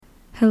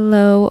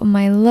Hello,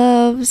 my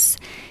loves.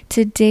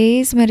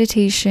 Today's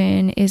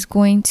meditation is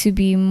going to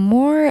be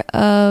more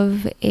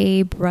of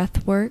a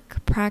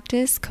breathwork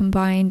practice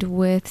combined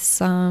with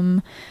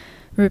some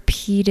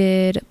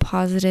repeated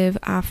positive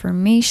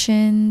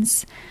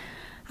affirmations.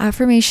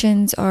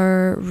 Affirmations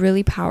are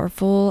really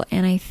powerful,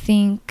 and I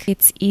think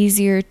it's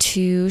easier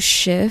to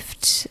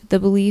shift the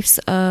beliefs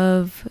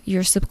of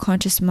your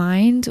subconscious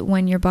mind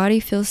when your body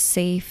feels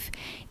safe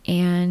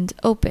and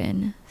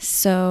open.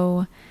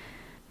 So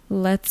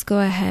let's go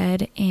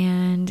ahead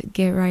and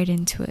get right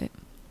into it.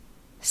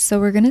 So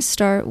we're going to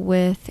start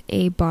with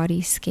a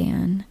body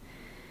scan.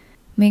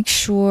 Make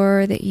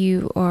sure that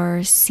you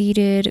are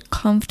seated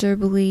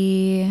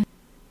comfortably.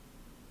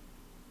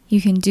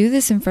 You can do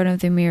this in front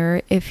of the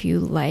mirror if you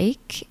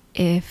like,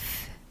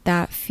 if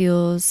that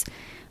feels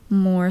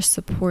more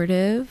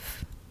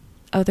supportive.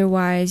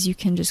 Otherwise, you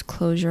can just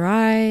close your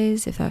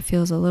eyes if that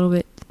feels a little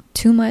bit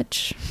too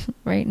much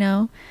right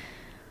now.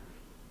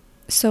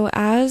 So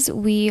as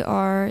we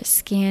are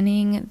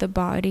scanning the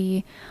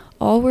body,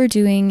 all we're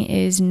doing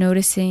is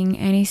noticing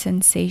any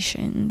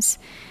sensations,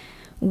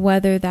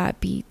 whether that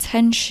be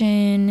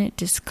tension,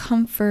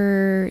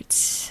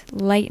 discomfort,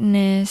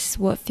 lightness,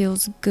 what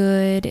feels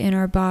good in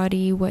our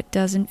body, what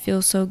doesn't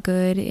feel so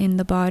good in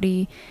the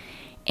body.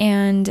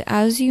 And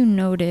as you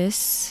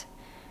notice,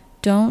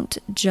 don't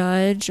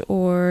judge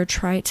or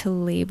try to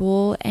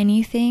label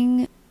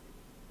anything.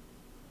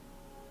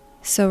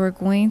 So we're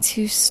going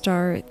to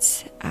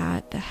start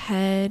at the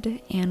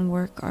head and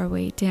work our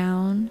way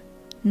down.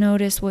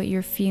 Notice what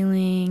you're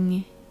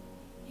feeling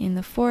in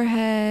the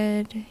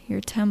forehead,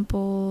 your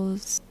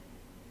temples,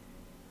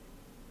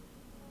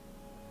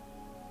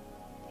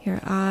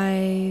 your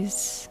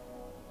eyes.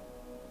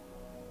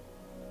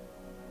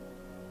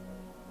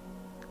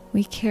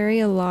 We carry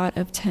a lot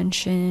of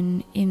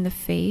tension in the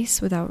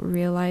face without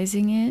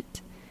realizing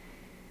it.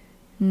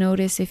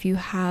 Notice if you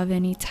have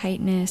any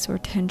tightness or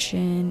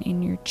tension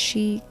in your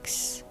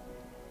cheeks,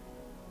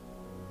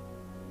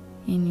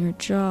 in your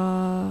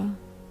jaw.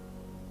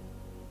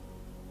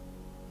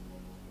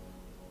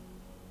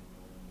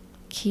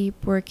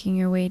 Keep working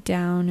your way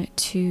down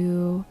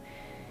to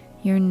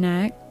your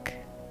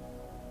neck.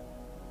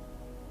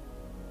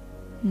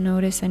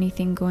 Notice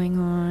anything going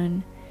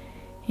on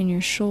in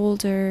your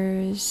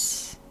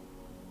shoulders,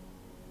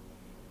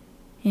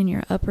 in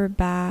your upper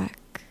back,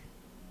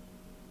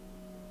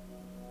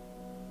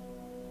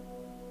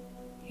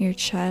 your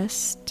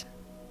chest.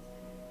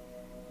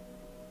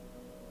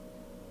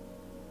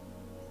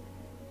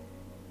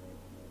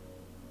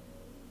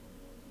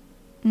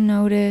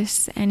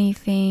 Notice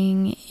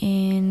anything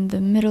in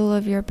the middle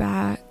of your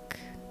back,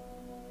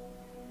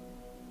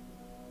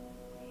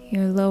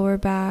 your lower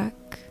back,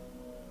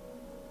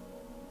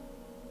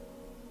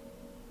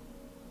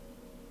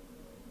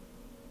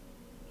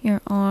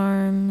 your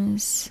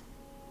arms,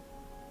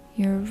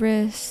 your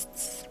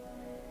wrists,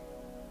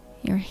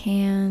 your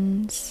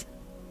hands.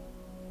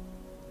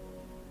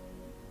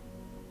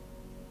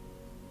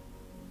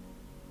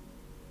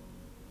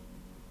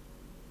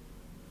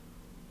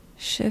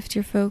 Shift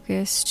your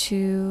focus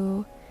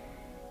to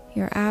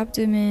your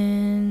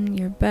abdomen,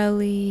 your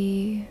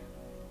belly,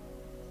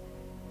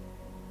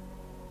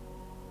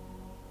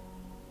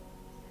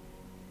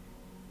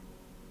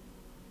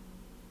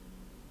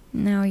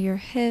 now your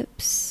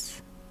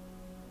hips,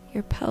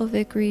 your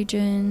pelvic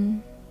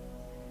region.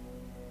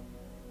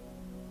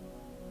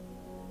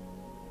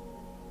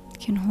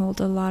 Can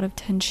hold a lot of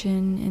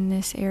tension in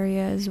this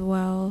area as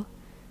well.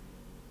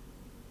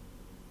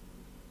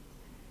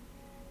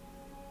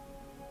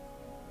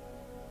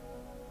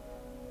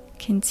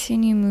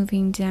 Continue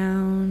moving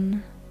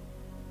down,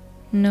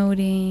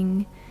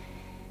 noting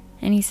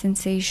any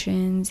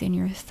sensations in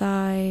your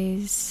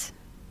thighs,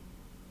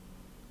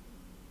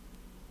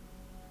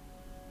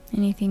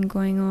 anything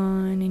going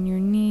on in your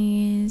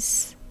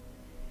knees,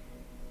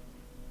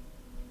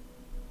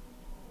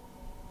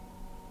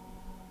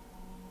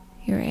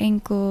 your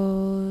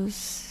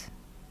ankles,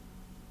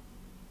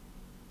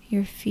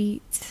 your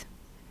feet.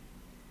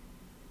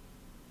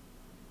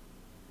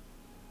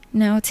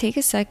 Now take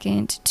a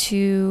second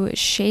to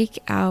shake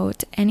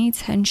out any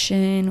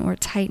tension or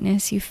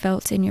tightness you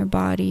felt in your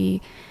body.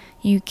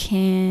 You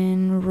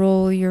can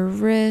roll your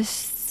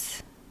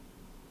wrists.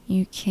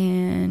 You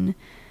can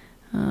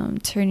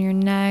turn your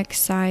neck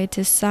side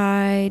to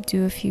side,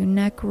 do a few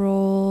neck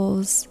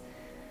rolls.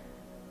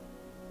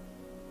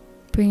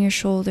 Bring your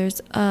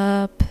shoulders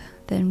up,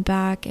 then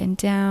back and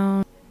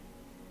down.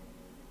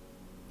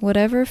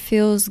 Whatever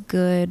feels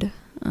good.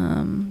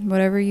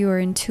 Whatever you are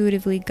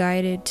intuitively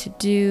guided to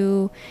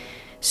do,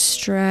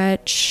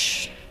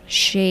 stretch,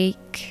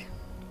 shake,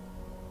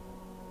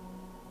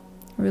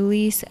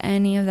 release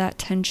any of that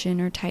tension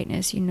or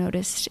tightness you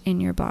noticed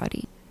in your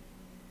body.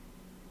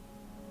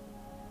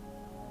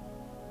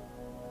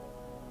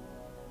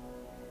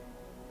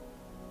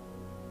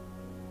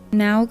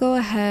 Now go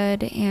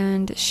ahead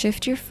and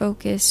shift your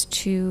focus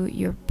to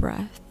your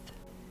breath.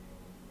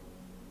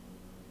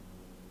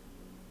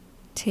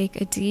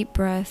 Take a deep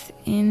breath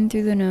in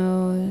through the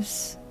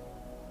nose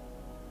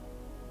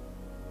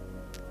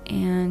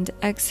and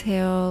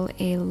exhale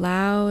a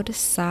loud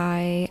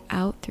sigh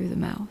out through the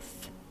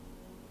mouth.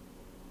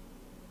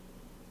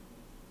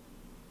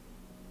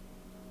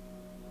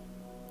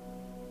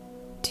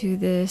 Do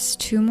this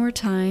 2 more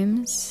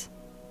times.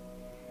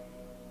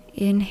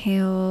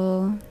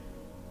 Inhale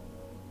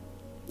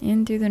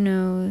in through the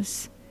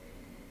nose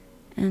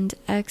and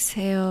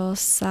exhale,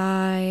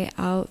 sigh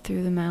out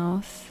through the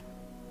mouth.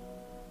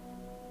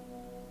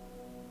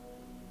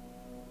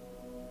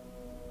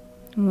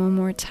 One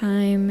more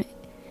time.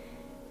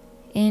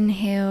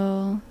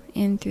 Inhale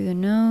in through the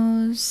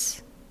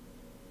nose.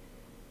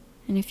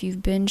 And if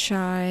you've been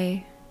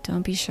shy,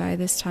 don't be shy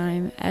this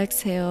time.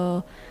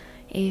 Exhale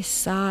a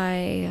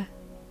sigh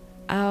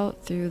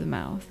out through the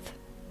mouth.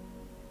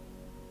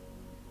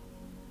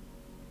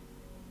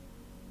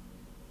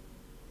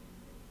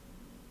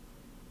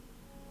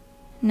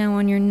 Now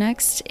on your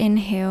next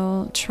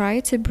inhale,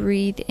 try to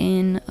breathe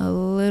in a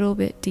little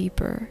bit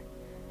deeper,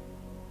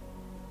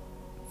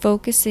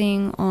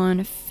 focusing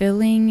on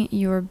filling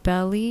your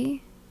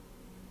belly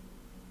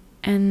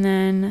and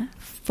then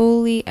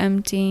fully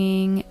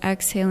emptying,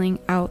 exhaling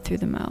out through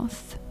the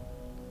mouth.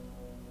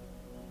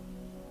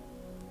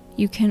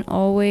 You can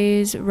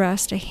always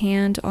rest a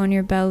hand on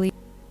your belly.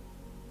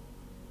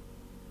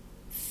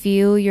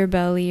 Feel your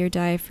belly, your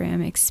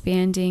diaphragm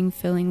expanding,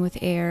 filling with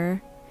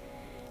air.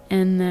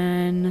 And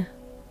then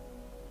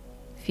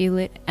feel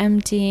it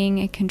emptying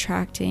and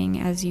contracting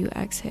as you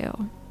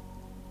exhale.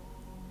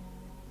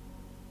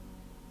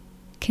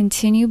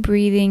 Continue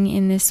breathing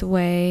in this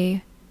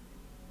way.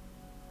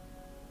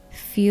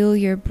 Feel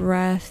your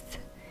breath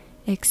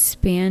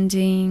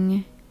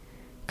expanding,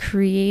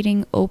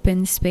 creating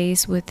open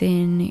space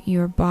within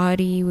your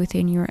body,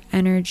 within your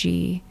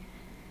energy,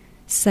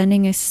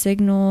 sending a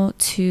signal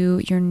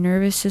to your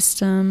nervous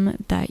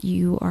system that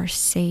you are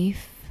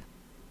safe.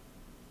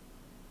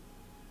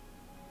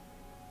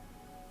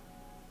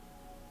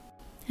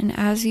 And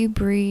as you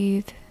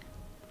breathe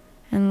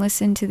and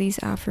listen to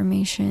these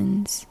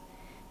affirmations,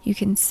 you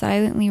can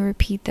silently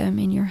repeat them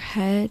in your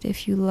head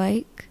if you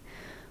like,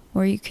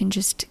 or you can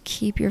just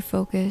keep your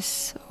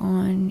focus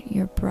on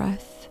your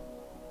breath,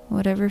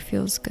 whatever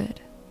feels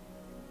good.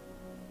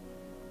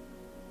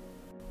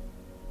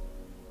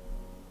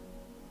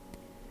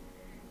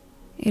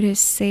 It is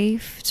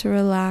safe to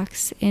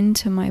relax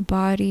into my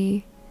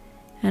body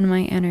and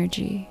my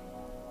energy.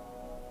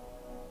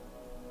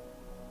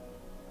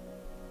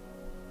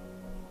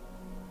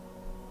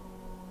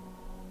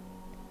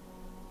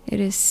 It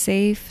is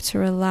safe to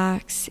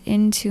relax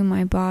into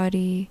my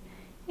body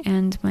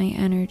and my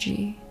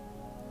energy.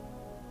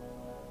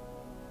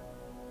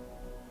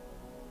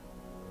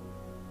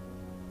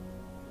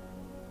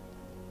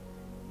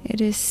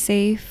 It is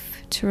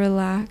safe to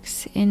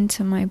relax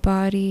into my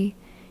body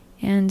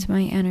and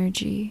my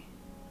energy.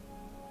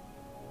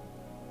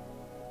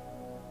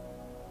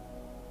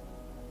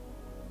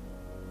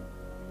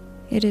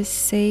 It is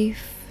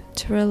safe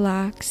to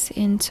relax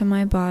into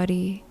my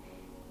body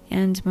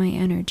and my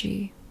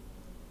energy.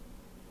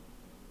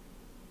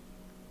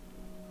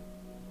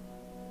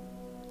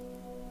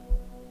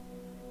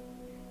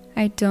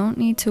 I don't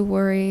need to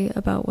worry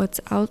about what's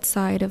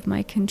outside of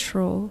my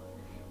control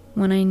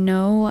when I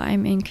know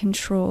I'm in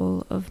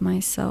control of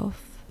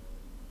myself.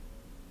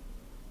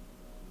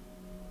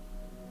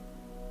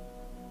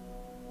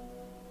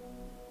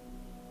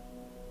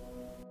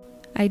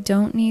 I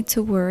don't need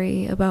to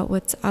worry about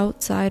what's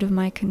outside of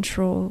my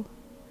control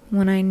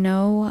when I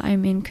know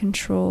I'm in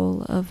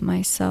control of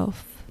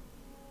myself.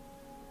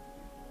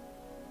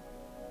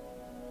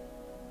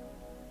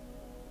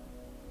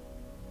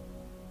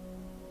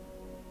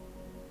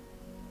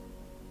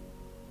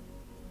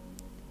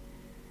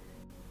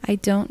 I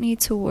don't need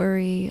to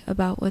worry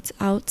about what's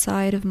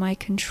outside of my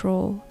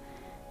control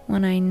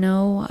when I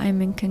know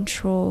I'm in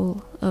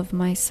control of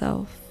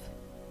myself.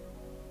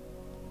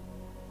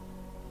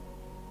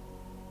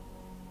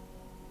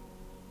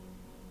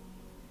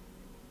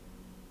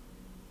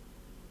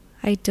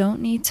 I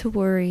don't need to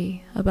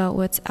worry about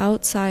what's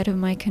outside of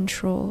my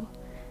control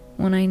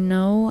when I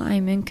know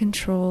I'm in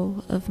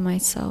control of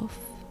myself.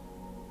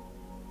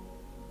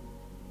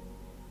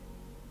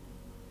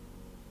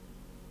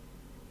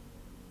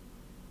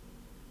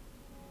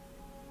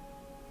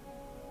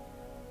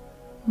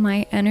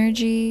 My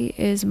energy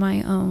is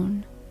my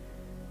own.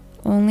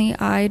 Only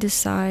I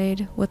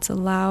decide what's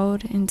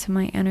allowed into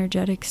my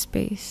energetic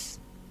space.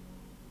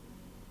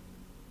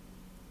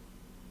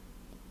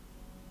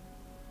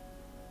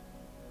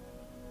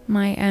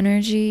 My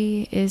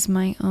energy is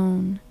my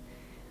own.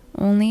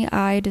 Only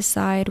I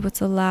decide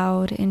what's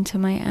allowed into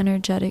my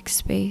energetic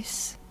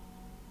space.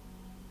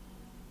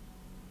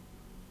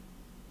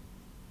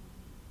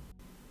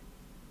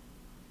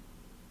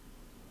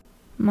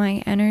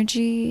 My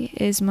energy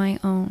is my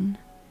own.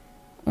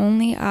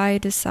 Only I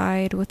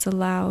decide what's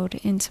allowed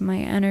into my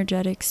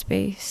energetic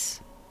space.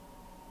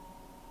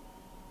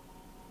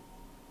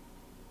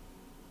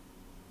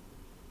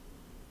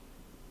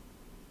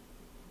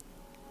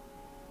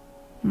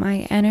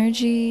 My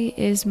energy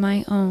is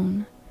my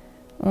own.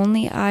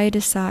 Only I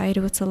decide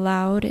what's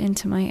allowed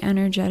into my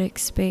energetic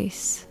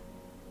space.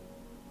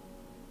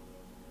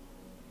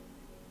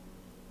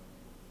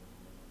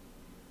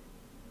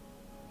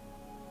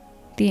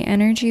 The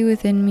energy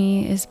within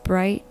me is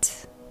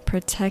bright,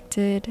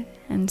 protected,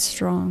 and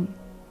strong.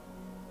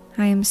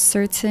 I am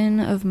certain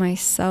of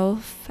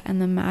myself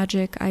and the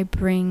magic I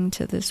bring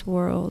to this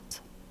world.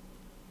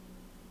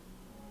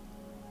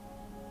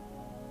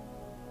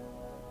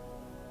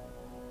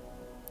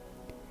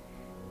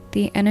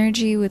 The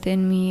energy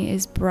within me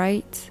is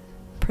bright,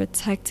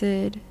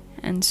 protected,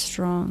 and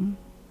strong.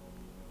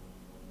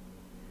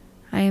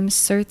 I am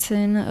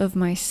certain of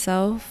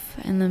myself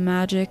and the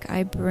magic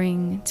I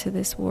bring to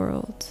this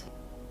world.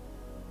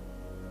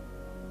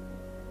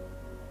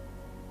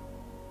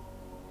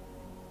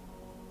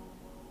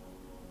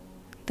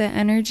 The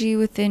energy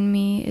within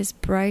me is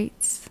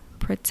bright,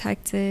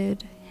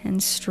 protected,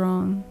 and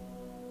strong.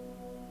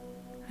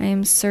 I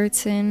am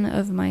certain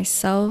of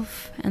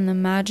myself and the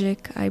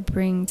magic I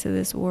bring to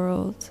this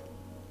world.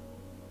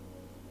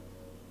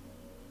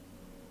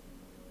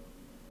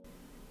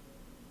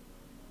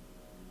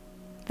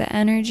 The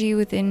energy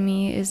within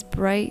me is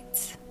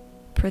bright,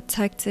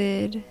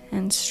 protected,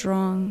 and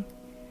strong.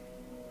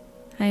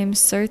 I am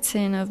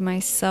certain of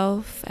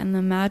myself and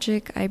the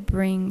magic I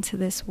bring to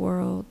this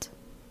world.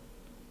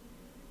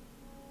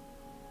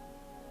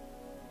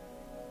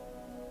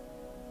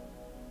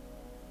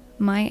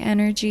 My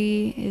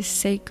energy is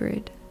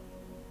sacred.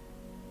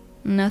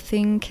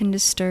 Nothing can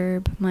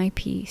disturb my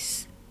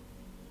peace.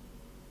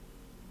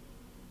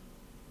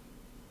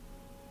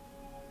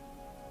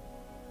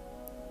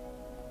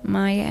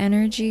 My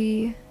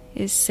energy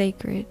is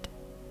sacred.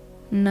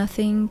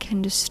 Nothing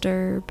can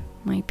disturb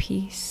my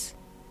peace.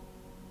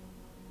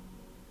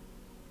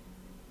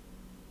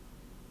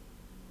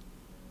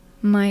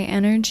 My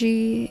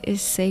energy is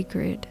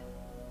sacred.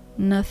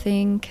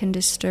 Nothing can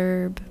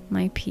disturb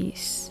my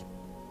peace.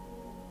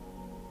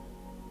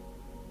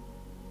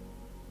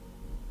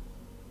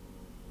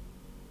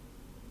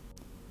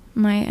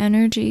 My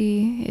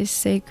energy is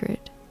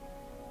sacred.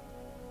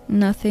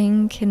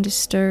 Nothing can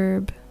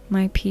disturb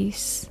my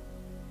peace.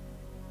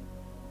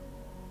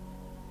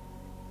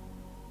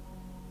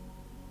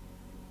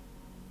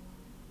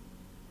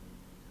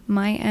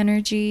 My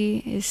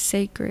energy is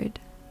sacred.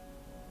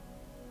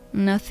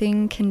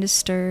 Nothing can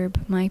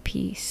disturb my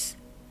peace.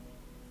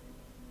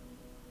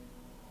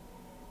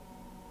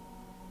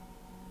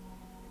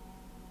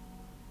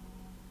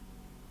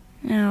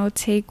 Now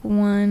take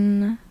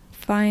one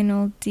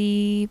final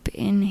deep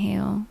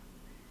inhale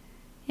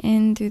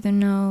in through the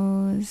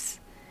nose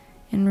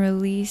and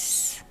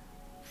release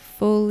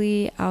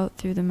fully out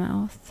through the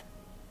mouth.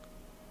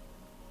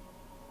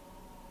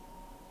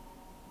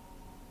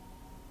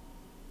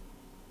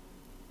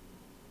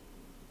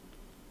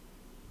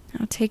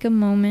 Now take a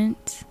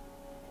moment,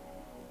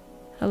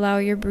 allow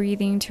your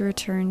breathing to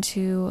return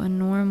to a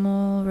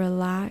normal,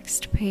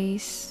 relaxed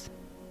pace.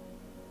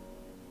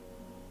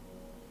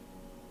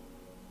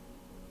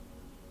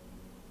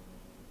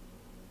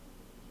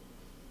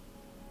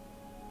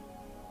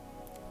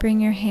 Bring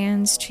your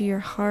hands to your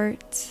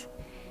heart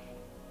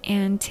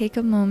and take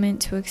a moment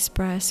to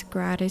express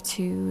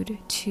gratitude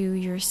to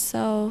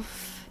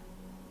yourself,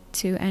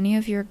 to any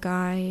of your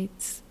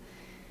guides,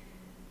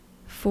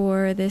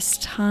 for this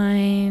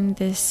time,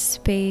 this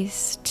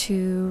space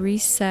to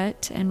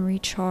reset and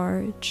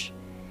recharge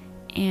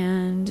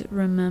and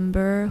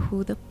remember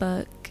who the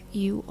fuck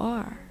you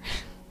are.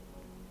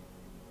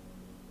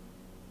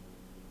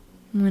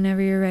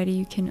 Whenever you're ready,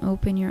 you can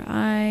open your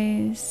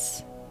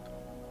eyes.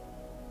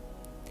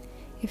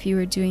 If you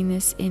were doing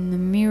this in the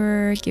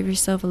mirror, give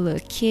yourself a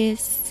little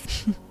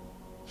kiss.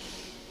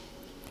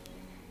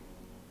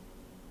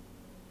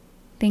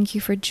 Thank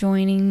you for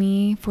joining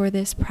me for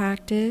this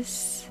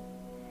practice.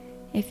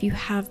 If you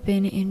have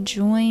been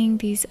enjoying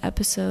these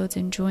episodes,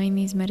 enjoying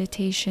these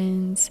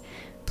meditations,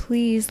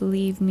 please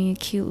leave me a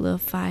cute little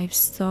 5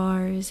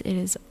 stars. It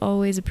is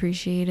always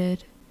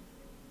appreciated.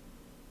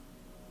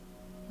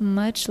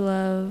 Much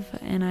love,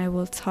 and I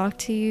will talk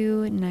to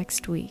you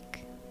next week.